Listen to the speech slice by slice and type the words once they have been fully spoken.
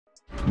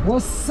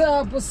What's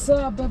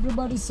up,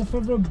 everybody? It's your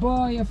favorite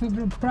boy, your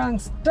favorite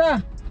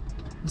prankster,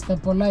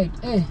 Mr. Polite.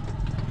 Hey,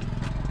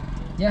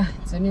 yeah,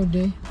 it's a new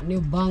day, a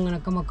new banger na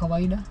kama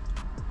kawaida.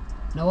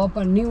 Na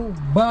wapa new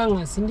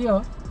banger,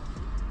 sindio?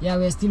 Yeah,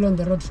 we're still on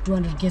the road to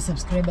 200k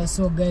subscribers.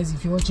 So guys,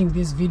 if you're watching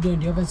this video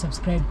and you haven't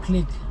subscribed,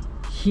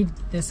 hit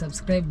the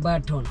subscribe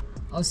button.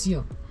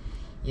 Also,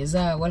 yes,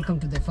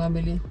 welcome to the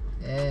family.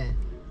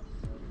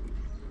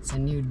 It's a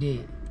new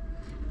day.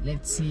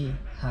 Let's see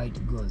how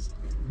it goes.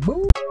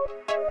 Boom!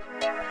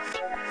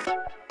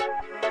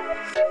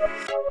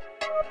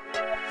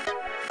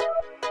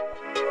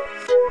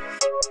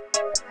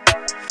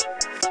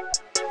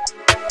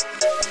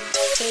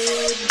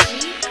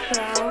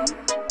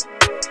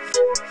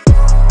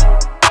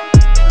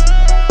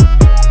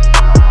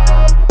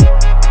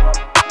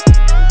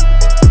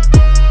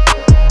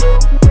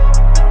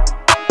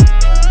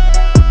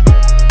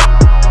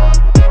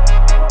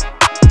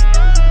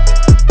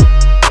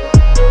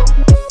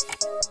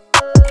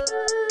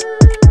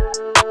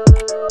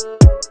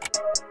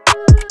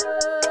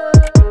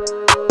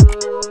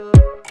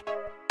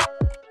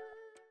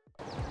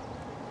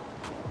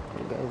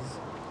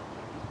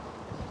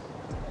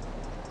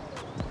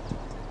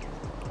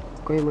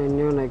 Kwa hii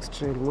maeneo na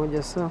extrail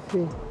moja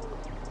safi.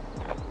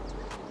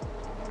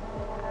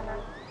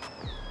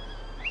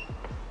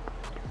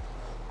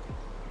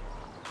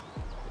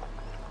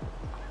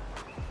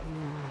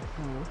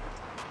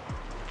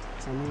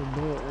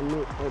 A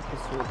new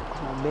episode.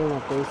 Nabenga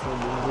kwa hii side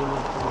nyingine.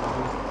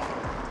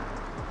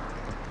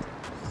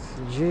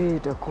 Sijui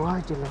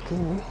itakuwaje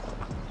lakini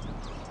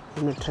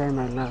try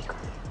my luck.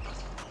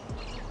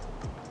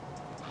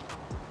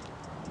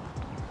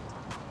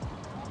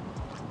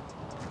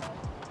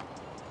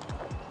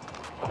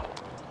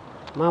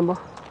 Mambo?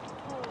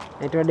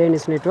 Naitwa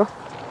Denny-c, naitwa?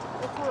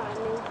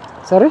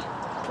 Sorry?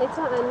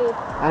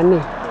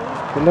 Ani.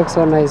 You look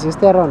so nice. You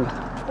stay around?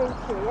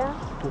 Thank you, yeah.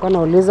 Niko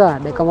nauliza,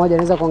 dakika moja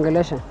naweza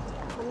kuongelesha?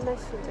 Hamna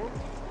shida.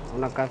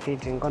 Unakaa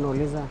fiti, niko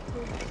nauliza.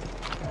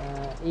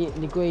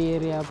 Niko hii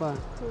area hapa,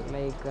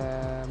 like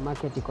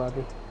market iko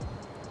wapi?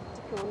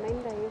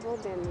 Unaenda hivyo,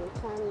 then you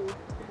turn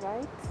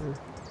right.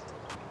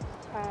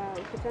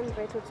 Ukiturn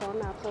right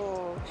utaona hapo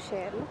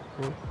Shell.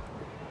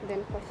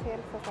 Then kwa Shell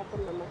sasa hapo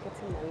ndo market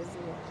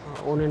inaanzia.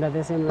 Unaenda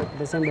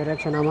the same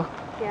direction ama?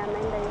 Yeah,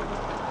 naenda hivyo.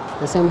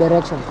 The same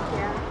direction?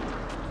 Yeah.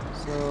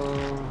 So,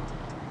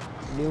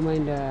 do you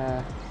mind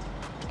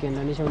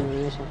tukiendanisha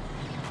unionyesha? I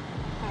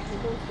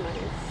don't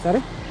mind.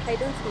 Sorry? I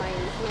don't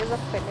mind. Naweza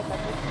kupeleka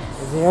tu.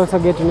 They also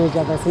get to know each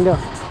other, si ndio?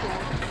 Yeah.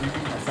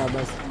 Sasa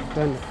basi,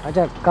 twende.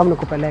 Acha kama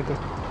nikupeleke.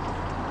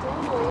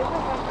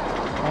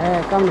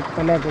 Kama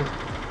nikupeleke.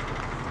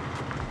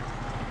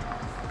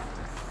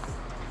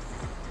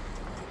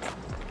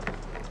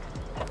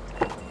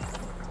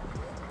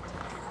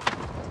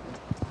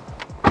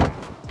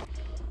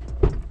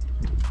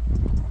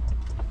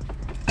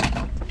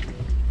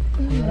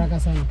 Haraka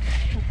sana.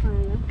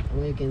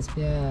 Hapana. You can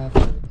spare a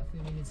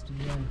few minutes to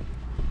join.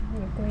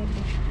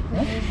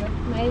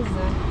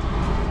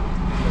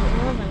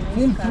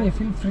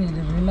 Feel free,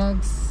 relax.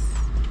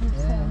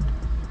 Yeah.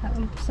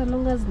 So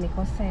long as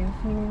niko safe,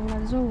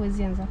 unajua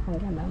uwezi anza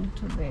kuongea na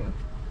mtu there.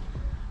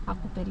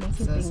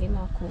 Akupeleke pengine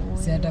akuone.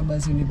 Si hata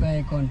basi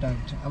unipae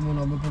contact. Ama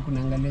unaogopa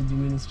kuniangalia juu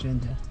mimi ni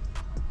stranger.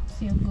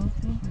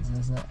 Siogopi.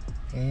 Sasa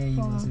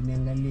hivyo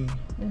usiniangalie.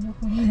 Naweza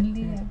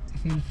kuangalia.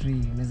 Feel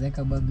free, unaweza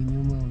weka bag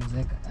nyuma, unaweza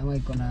weka ama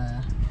iko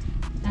na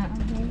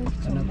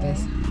kuna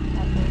pesa.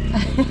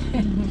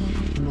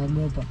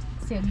 Unaogopa?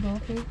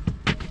 Siogopi.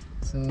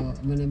 So,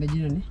 umeniambia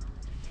jina ni?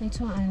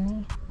 Naitwa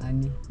Ani.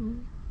 Ani.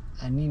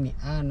 Ani ni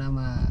Ana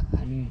ama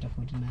Ani ni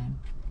tofauti na Ani?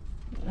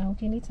 Na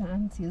ukiniita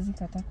Ani siwezi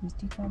kata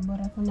kuitika,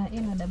 bora kuna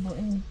A na double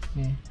N.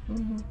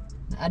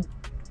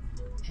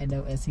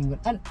 A single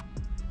An.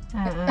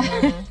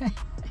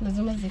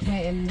 Lazima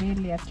zikae N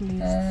mbili at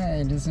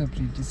least. It is so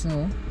pretty.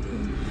 So,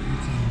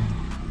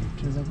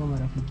 tunaweza kuwa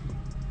marafiki.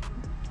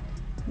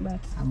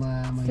 But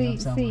ama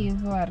si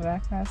hivyo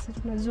haraka, si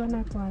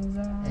tunajuana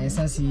kwanza.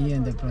 Sasa hii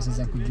in the process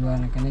ya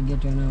kujuana. Can I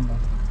get your number?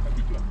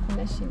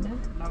 Kuna shida?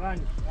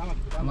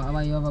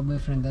 Ama you have a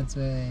boyfriend, that's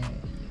why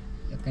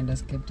you're kind of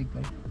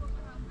skeptical.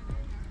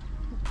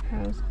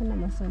 Kuna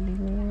maswali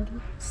mengi.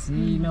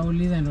 Si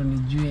nauliza ndo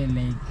nijue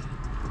like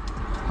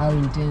how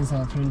intense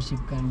our friendship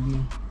can be.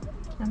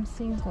 I'm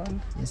single.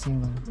 You're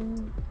single?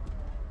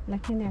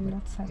 Lakini I'm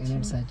not searching. You're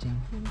not searching,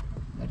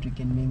 but we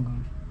can mingle.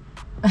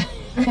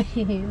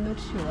 Not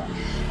sure.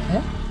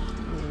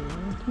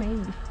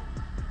 Maybe.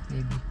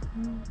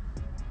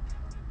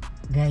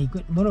 Guy,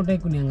 mbona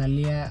utaki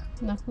kuniangalia?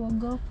 Na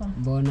kuogopa.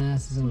 Mbona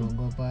sasa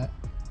unaogopa?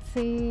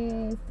 Si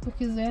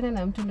ukizoeana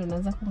na mtu ndo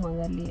unaanza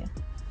kumwangalia.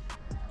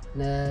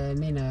 Na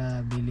mimi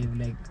na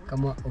believe like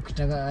kama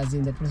ukitaka as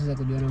in the process ya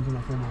kujuana mtu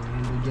unafaa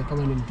unajua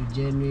kama ni mtu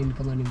genuine,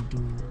 kama ni mtu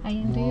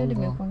ndio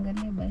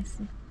nimekuangalia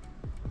basi.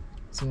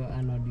 So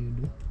and what do you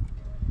do?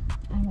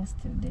 I'm a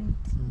student.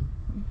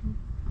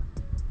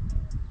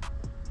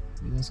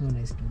 You're so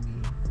nice to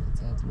me.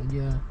 What's up?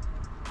 Unajua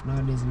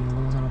nowadays ni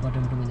ngumu sana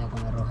kupata mtu mwenye ako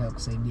na roho ya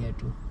kusaidia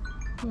tu.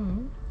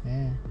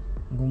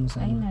 Ngumu ngumu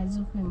sana. Haina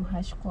haja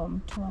kumhash kwa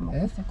mtu ama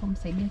kosa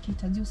kumsaidia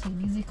kihitaji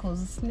usaidizi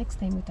cause next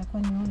time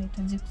itakuwa ni wewe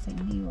unahitaji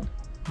kusaidiwa.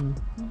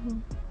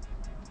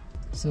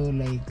 So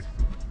like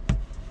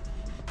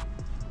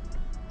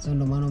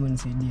ndo maana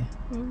umenisaidia.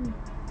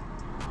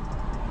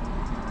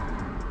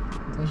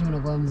 Kwa hiyo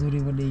unakuwa mzuri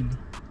hivyo daily.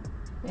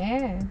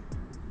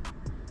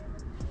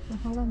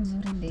 Nakuwa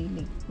mzuri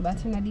daily.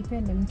 But ina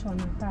depend mtu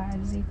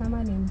anakaaje.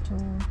 Kama ni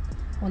mtu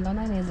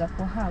unaona anaweza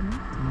kuharm.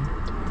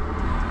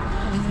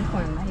 Hawezi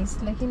kuwa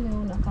nice. Lakini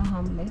wewe unakaa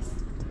harmless.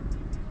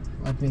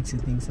 What makes you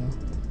think so?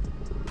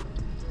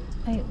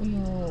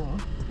 Huyo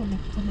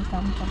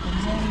kulika mtu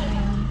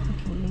kujali,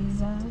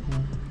 kutuliza.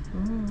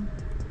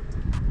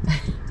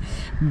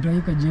 Mtu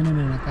yuko jeni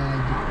na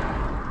anakaaje?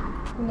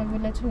 Kuna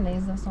vile tu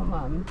unaweza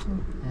soma mtu.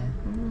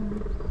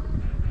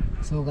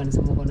 So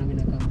kanisema kwa nami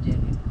nakaa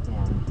mjeni.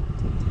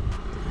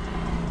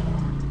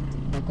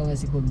 Na kama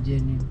siko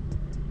mjeni.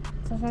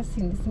 Sasa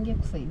singe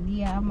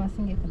kusaidia ama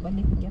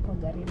singekubali kuingia kwa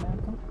gari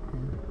lako.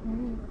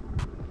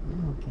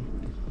 Okay.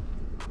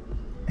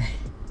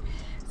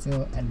 So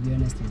I'll be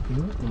honest with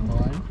you. Number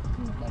one,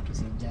 about to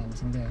say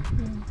jams in there.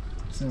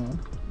 So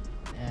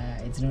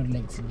it's not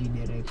like CD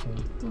direction.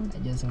 I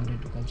just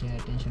wanted to capture your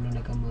attention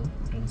on kama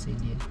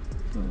utanisaidia.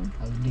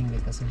 I was doing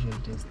like a social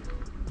test.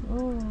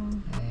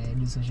 I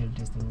do social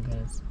test on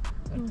girls,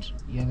 but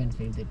you haven't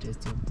failed the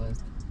test, you've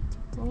passed.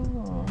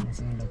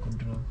 So I could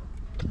drop.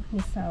 Ni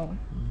sawa.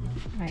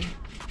 Hai.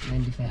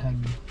 Mind if I hug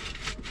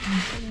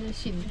you? Ni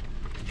shida.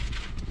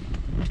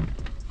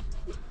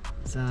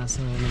 So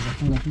unaweza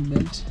funga tu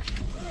belt.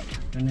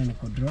 Tuende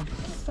niko drop.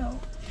 Sawa.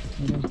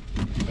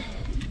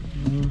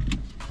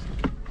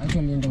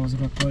 Actually I was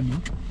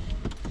recording.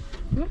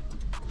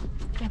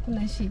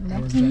 Hakuna shida.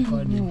 I was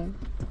recording.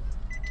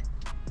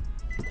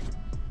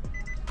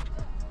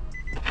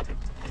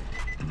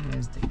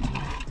 Where's the key?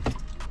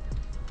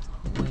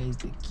 Where is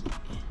the key?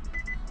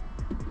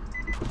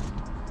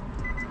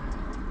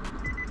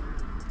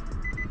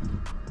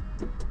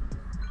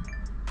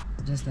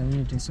 Just a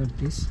minute to sort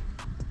this.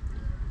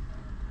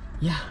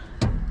 Yeah,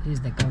 here's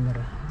the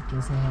camera. You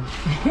can say hi.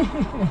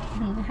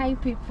 Hi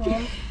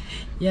people.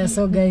 Yeah,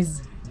 so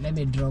guys, let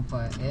me drop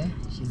her.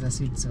 She's a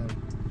sweet soul.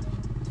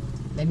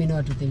 Let me know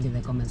what you think in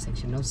the comment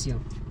section. Yes,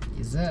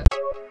 sir.